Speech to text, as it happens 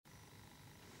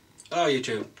Hello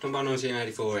YouTube, Crossbow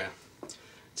 1984 here.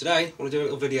 Today I want to do a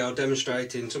little video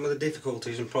demonstrating some of the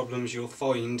difficulties and problems you'll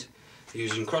find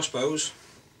using crossbows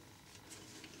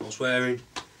whilst wearing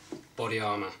body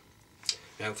armour.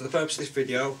 Now for the purpose of this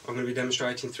video I'm going to be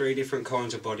demonstrating 3 different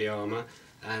kinds of body armour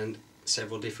and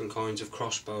several different kinds of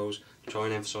crossbows to try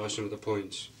and emphasise some of the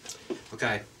points.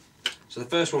 Okay, so the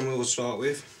first one we'll start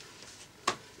with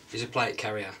is a plate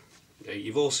carrier.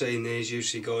 You've all seen these, you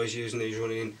see guys using these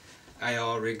running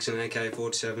AR rigs and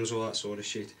AK-47s, all that sort of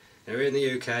shit. Now here in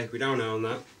the UK we don't own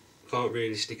that, can't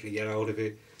realistically get hold of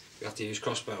it, we have to use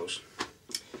crossbows.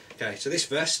 Okay, so this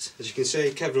vest, as you can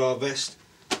see, Kevlar vest,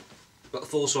 got the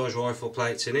full size rifle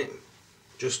plates in it,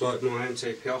 just like my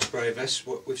MTP Osprey vest,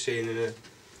 what we've seen in a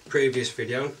previous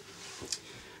video.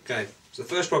 Okay, so the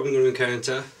first problem we're going to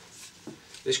encounter,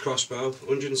 this crossbow,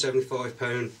 175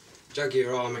 pound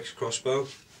Jaguar Armex crossbow,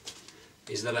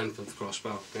 is the length of the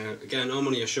crossbow. Now again, I'm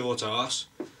only a short arse,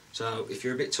 so if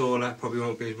you're a bit taller probably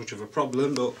won't be as much of a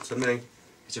problem, but for me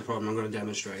it's a problem I'm going to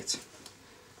demonstrate.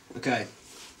 Okay,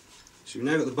 so we've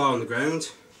now got the bar on the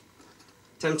ground,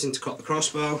 attempting to cock the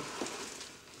crossbow,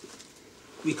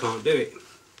 we can't do it.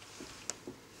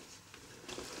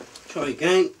 Try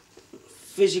again,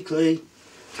 physically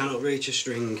cannot reach a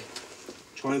string.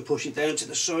 Try and push it down to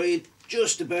the side,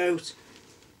 just about,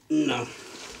 no.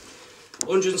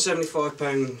 175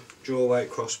 pound draw weight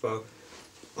crossbow.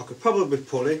 I could probably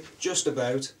pull it, just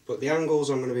about, but the angles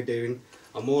I'm going to be doing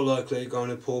are more likely going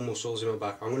to pull muscles in my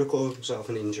back. I'm going to cause myself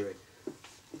an injury.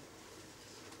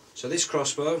 So this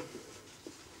crossbow,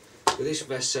 with this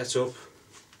vest set up,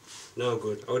 no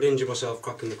good. I would injure myself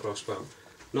cocking the crossbow.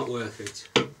 Not worth it.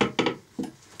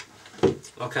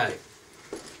 Okay.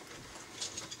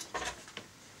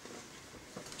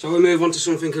 So we move on to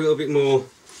something a little bit more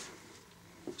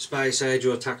space age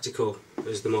or tactical,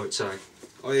 as they might say,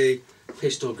 i.e.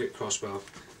 pistol grip crossbow.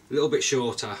 A little bit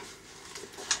shorter,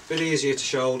 a bit easier to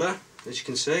shoulder, as you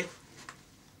can see.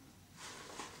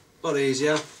 A lot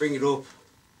easier, bring it up,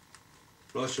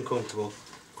 nice and comfortable.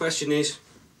 Question is,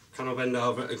 can I bend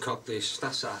over and cock this?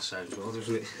 That sounds well,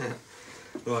 doesn't it?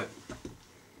 Right.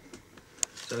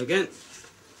 So again,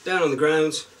 down on the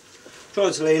ground,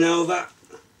 try to lean over.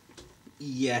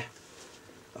 Yeah.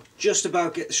 I'll just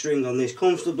about get the string on this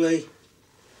comfortably,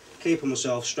 keeping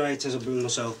myself straight as I bring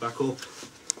myself back up.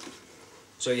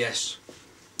 So yes,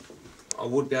 I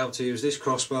would be able to use this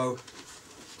crossbow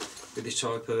with this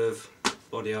type of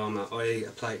body armour, i.e.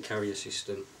 a plate carrier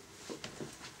system.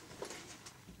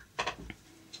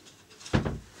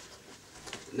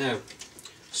 Now,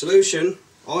 solution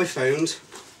I found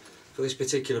for this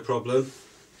particular problem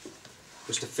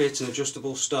was to fit an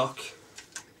adjustable stock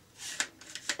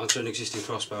onto an existing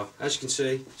crossbow. As you can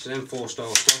see, it's an M4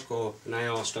 style stock or an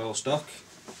AR style stock.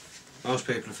 Most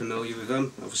people are familiar with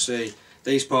them. Obviously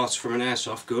these parts are from an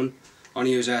airsoft gun. I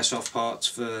only use airsoft parts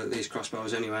for these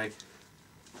crossbows anyway.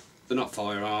 They're not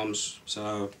firearms,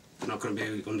 so they're not going to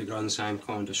be undergoing the same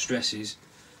kind of stresses,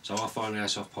 so I find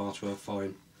airsoft parts work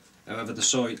fine. However, the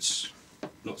sights,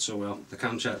 not so well. The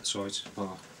camshaft sights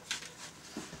apart.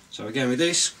 So again with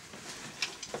this,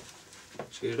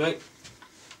 excuse me,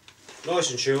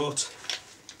 nice and short,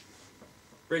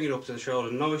 bring it up to the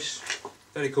shoulder, nice,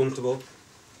 very comfortable,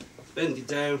 bend it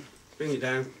down, bring it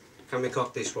down, can we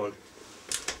cock this one?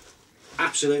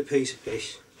 Absolute piece of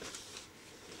piss.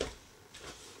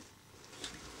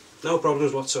 No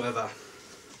problems whatsoever.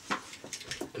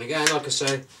 And again, like I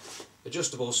say,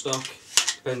 adjustable stock,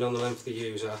 depending on the length of the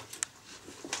user.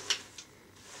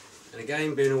 And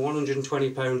again, being a 120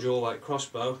 pound draw weight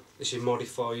crossbow, this is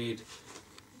modified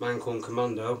Mancon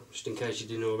Commando, just in case you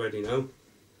didn't already know.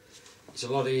 It's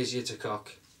a lot easier to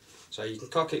cock, so you can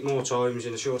cock it more times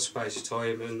in a short space of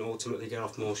time and ultimately get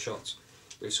off more shots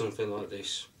with something like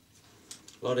this.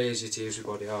 A lot easier to use with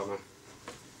body armour.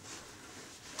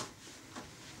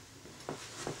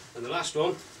 And the last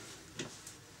one,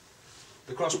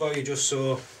 the crossbow you just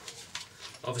saw,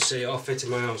 obviously I fitted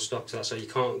my own stock to that, so you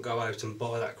can't go out and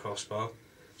buy that crossbow.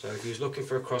 So if you was looking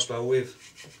for a crossbow with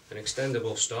an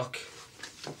extendable stock,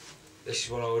 this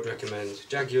is what I would recommend.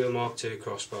 Jaguar Mark II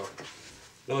crossbow.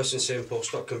 Nice and simple,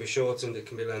 stock can be shortened, it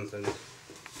can be lengthened.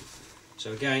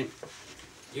 So again,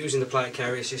 using the plate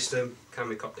carrier system, can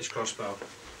we cock this crossbow?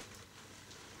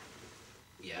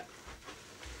 Yeah.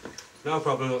 No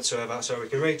problem whatsoever, so we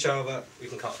can reach over, we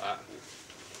can cock that.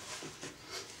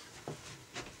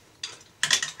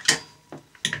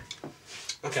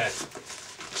 Okay,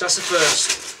 so that's the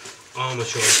first armour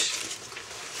choice.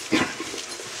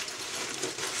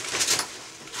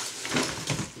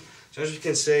 So as you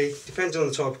can see, depending on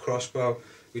the type of crossbow,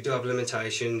 we do have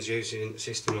limitations using a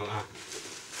system like that.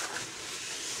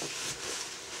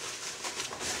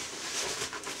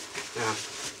 Now,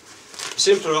 a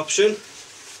simpler option,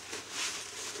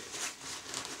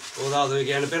 although they're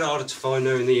again a bit harder to find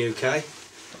now in the UK,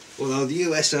 although the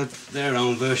US have their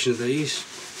own version of these,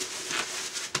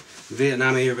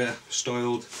 Vietnam era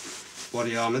styled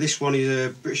body armour. This one is a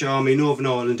British Army Northern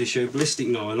Ireland issue ballistic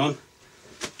nylon.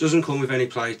 Doesn't come with any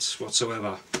plates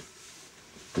whatsoever.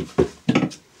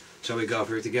 So we go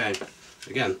through it again.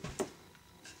 Again,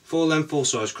 full length, full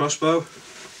size crossbow.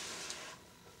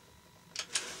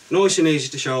 Nice and easy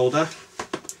to shoulder.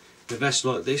 The vest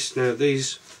like this. Now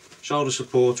these shoulder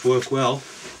supports work well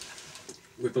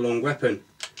with a long weapon.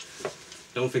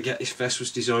 Don't forget this vest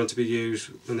was designed to be used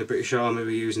when the British Army were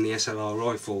using the SLR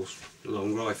rifles, the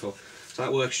long rifle. So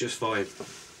that works just fine.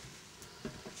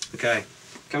 Okay,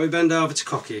 can we bend over to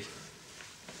cocky?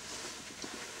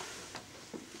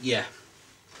 Yeah.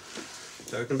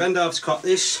 So we can bend over to cock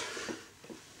this.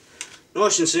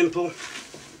 Nice and simple.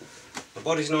 My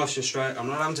body's nice and straight. I'm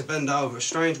not having to bend over at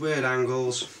strange weird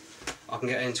angles. I can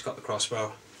get in to cock the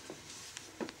crossbow.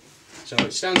 So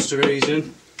it stands to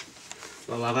reason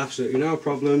I'll have absolutely no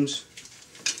problems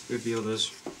with the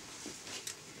others.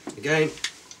 Again,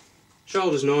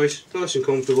 shoulders nice and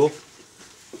comfortable.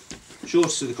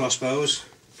 Shorts to the crossbows.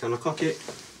 Can I cock it?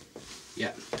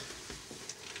 Yeah.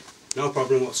 No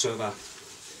problem whatsoever.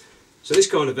 So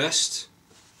this kind of vest,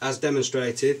 as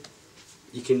demonstrated,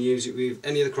 you can use it with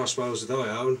any of the crossbows that I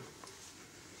own.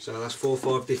 So that's 4 or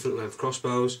 5 different length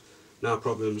crossbows, no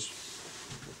problems.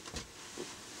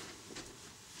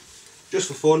 Just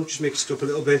for fun, just mix it up a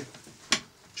little bit.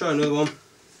 Try another one.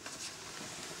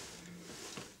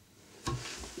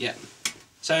 Yeah,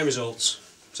 same results.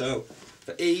 So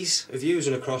for ease of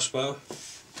using a crossbow,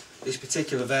 this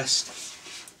particular vest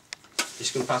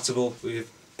is compatible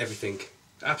with everything.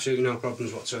 Absolutely no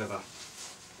problems whatsoever.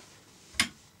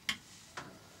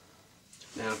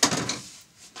 Now,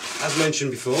 as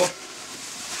mentioned before,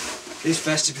 this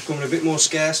vest is becoming a bit more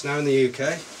scarce now in the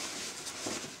UK.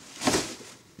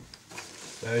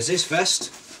 Whereas this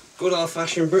vest, good old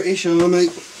fashioned British Army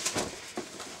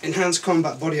enhanced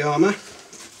combat body armour,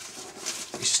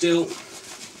 is still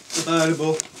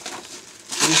available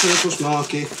in the surplus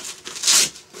market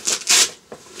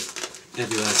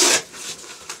everywhere.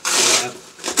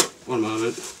 One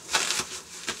moment.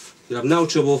 You'll have no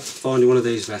trouble finding one of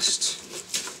these vests.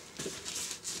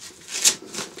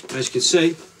 As you can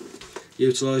see,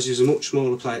 utilises a much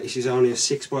smaller plate. This is only a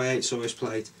 6x8 size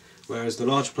plate, whereas the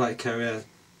large plate carrier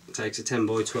takes a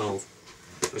 10x12.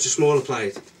 It's a smaller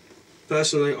plate.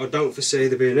 Personally, I don't foresee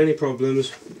there being any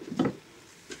problems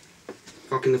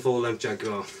cocking the full length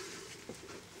Jaguar.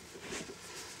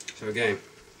 So again,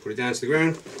 put it down to the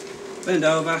ground, bend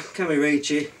over, can we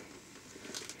reach it?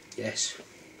 Yes.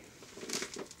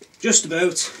 Just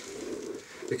about,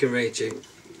 we can reach it.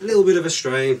 A little bit of a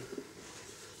strain,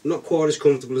 not quite as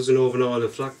comfortable as a Northern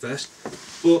Ireland flak vest,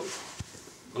 but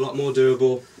a lot more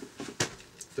durable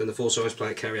than the full size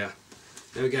plate carrier.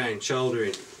 Now again,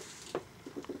 shouldering.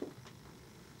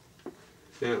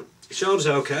 Now, the shoulder's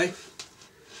okay,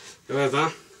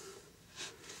 however,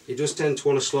 it does tend to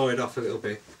want to slide off a little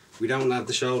bit. We don't have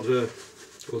the shoulder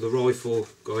or the rifle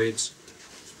guides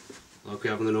like we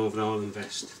have on the Northern Ireland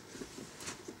vest.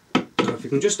 So if you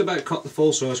can just about cock the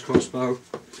full size crossbow,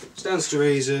 stands to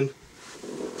reason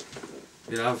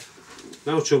you'll have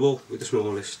no trouble with the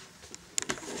smallest.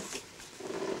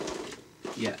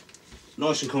 Yeah,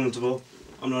 nice and comfortable.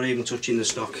 I'm not even touching the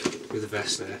stock with the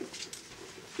vest there.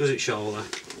 Does it shoulder?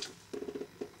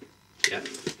 Yeah.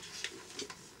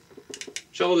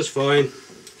 Shoulder's fine.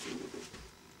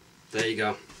 There you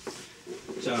go.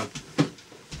 So,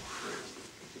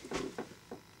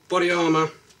 body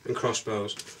armour and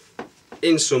crossbows.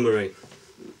 In summary,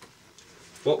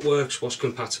 what works, what's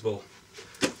compatible.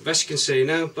 As you can see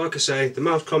now, like I say, the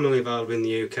most commonly available in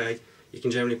the UK. You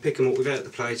can generally pick them up without the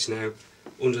plates now,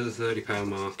 under the £30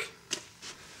 mark.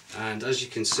 And as you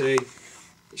can see,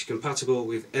 it's compatible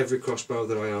with every crossbow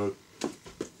that I own.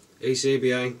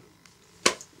 E.C.B.A,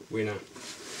 winner.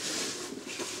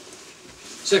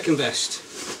 Second vest,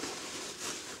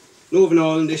 Northern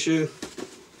Ireland issue,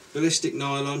 ballistic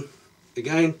nylon,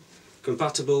 again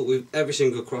compatible with every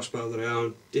single crossbow that I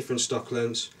own, different stock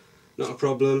lengths, not a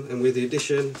problem, and with the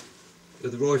addition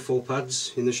of the rifle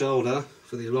pads in the shoulder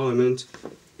for the alignment,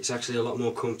 it's actually a lot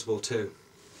more comfortable too.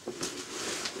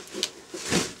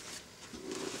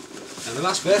 And the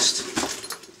last vest,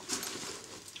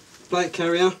 plate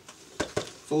carrier,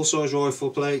 full size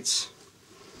rifle plates,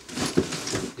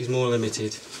 is more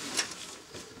limited.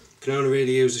 You can only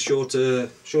really use the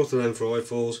shorter length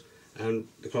rifles and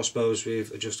the crossbows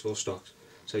with adjustable stocks.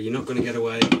 So you're not going to get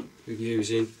away with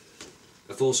using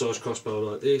a full size crossbow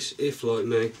like this if, like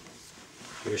me,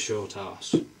 you're a short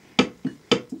arse.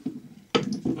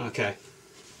 Okay.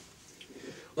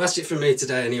 Well, that's it from me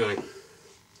today anyway.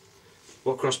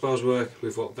 What crossbows work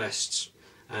with what vests.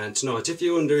 And tonight, if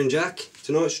you're wondering, Jack,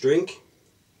 tonight's drink,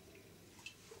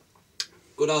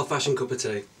 good old fashioned cup of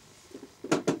tea.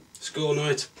 School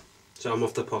night, so I'm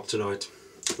off the pop tonight.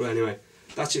 But anyway,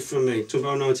 that's it from me,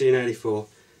 Turbo 1984.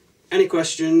 Any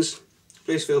questions,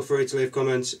 please feel free to leave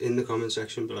comments in the comment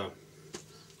section below.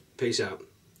 Peace out.